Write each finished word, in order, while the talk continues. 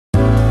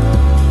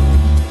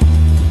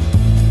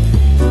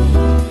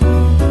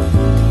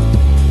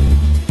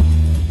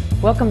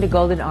Welcome to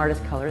Golden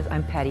Artist Colors.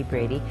 I'm Patty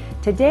Brady.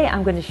 Today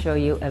I'm going to show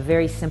you a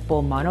very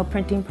simple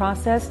monoprinting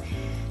process.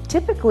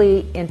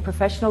 Typically in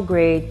professional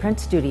grade print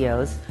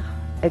studios,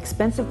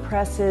 expensive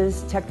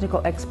presses, technical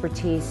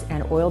expertise,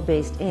 and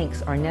oil-based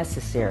inks are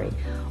necessary.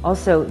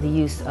 Also the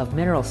use of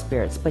mineral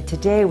spirits, but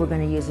today we're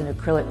going to use an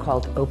acrylic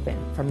called Open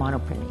for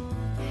monoprinting.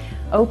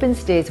 Open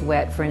stays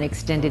wet for an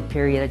extended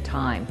period of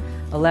time,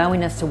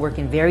 allowing us to work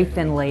in very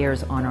thin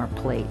layers on our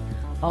plate.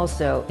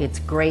 Also, it's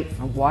great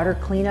for water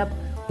cleanup,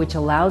 which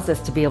allows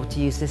us to be able to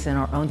use this in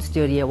our own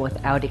studio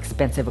without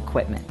expensive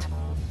equipment.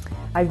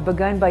 I've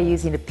begun by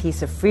using a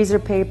piece of freezer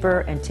paper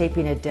and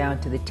taping it down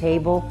to the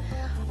table.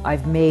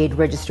 I've made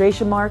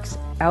registration marks.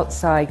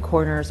 Outside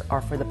corners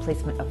are for the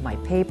placement of my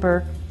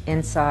paper,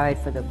 inside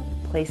for the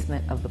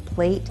placement of the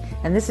plate,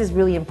 and this is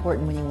really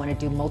important when you want to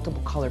do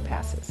multiple color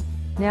passes.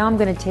 Now I'm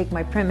going to take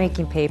my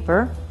printmaking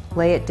paper,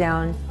 lay it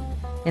down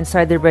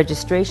inside the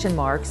registration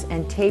marks,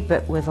 and tape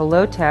it with a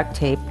low-tack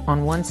tape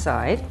on one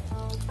side,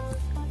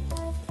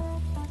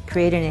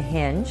 creating a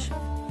hinge.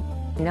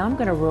 Now I'm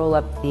going to roll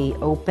up the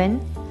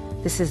Open.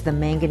 This is the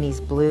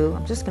manganese blue.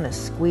 I'm just going to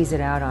squeeze it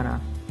out on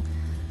a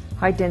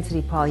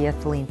high-density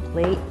polyethylene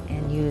plate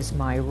and use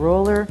my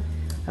roller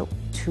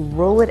to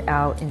roll it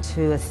out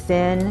into a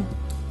thin,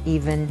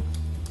 even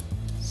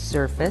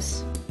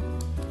surface.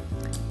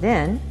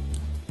 Then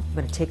I'm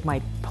going to take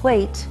my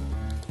plate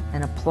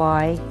and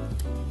apply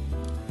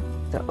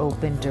the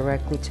Open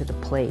directly to the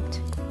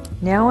plate.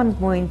 Now I'm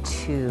going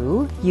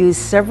to use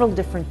several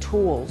different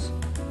tools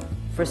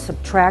for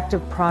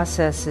subtractive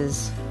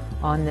processes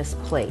on this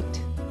plate.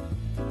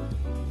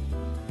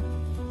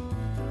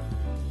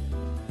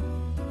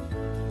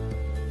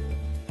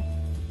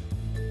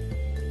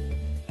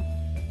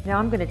 Now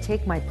I'm going to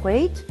take my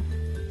plate,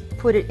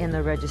 put it in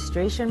the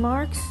registration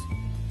marks,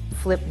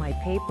 flip my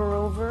paper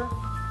over,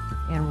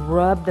 and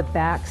rub the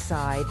back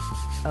side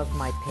of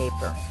my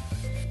paper.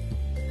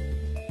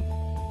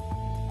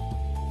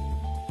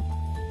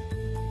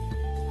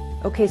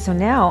 Okay, so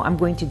now I'm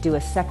going to do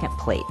a second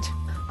plate.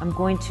 I'm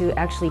going to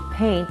actually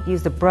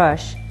use the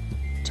brush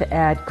to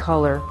add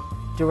color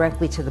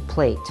directly to the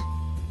plate.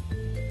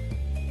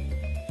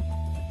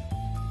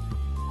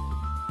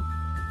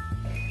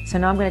 So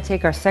now I'm going to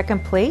take our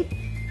second plate,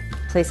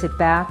 place it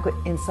back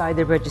inside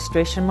the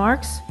registration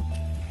marks,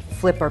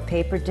 flip our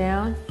paper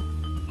down,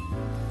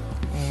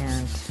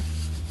 and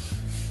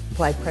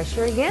apply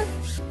pressure again.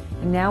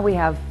 And now we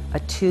have a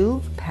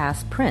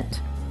 2-pass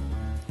print.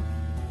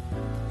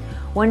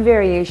 One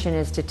variation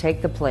is to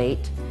take the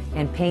plate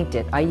and paint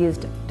it. I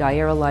used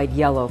diarylide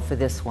yellow for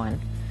this one.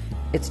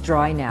 It's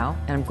dry now,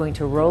 and I'm going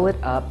to roll it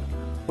up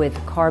with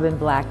carbon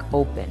black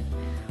Open.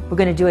 We're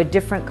going to do a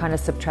different kind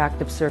of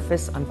subtractive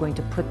surface. I'm going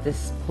to put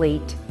this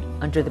plate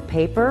under the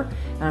paper,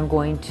 and I'm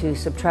going to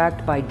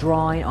subtract by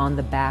drawing on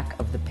the back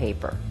of the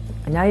paper.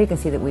 And now you can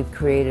see that we've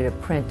created a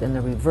print in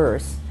the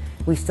reverse.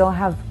 We still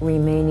have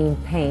remaining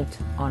paint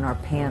on our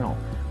panel.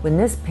 When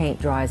this paint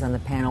dries on the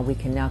panel, we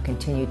can now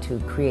continue to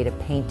create a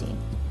painting.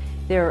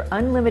 There are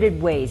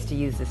unlimited ways to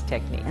use this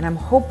technique, and I'm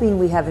hoping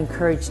we have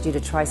encouraged you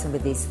to try some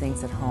of these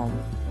things at home.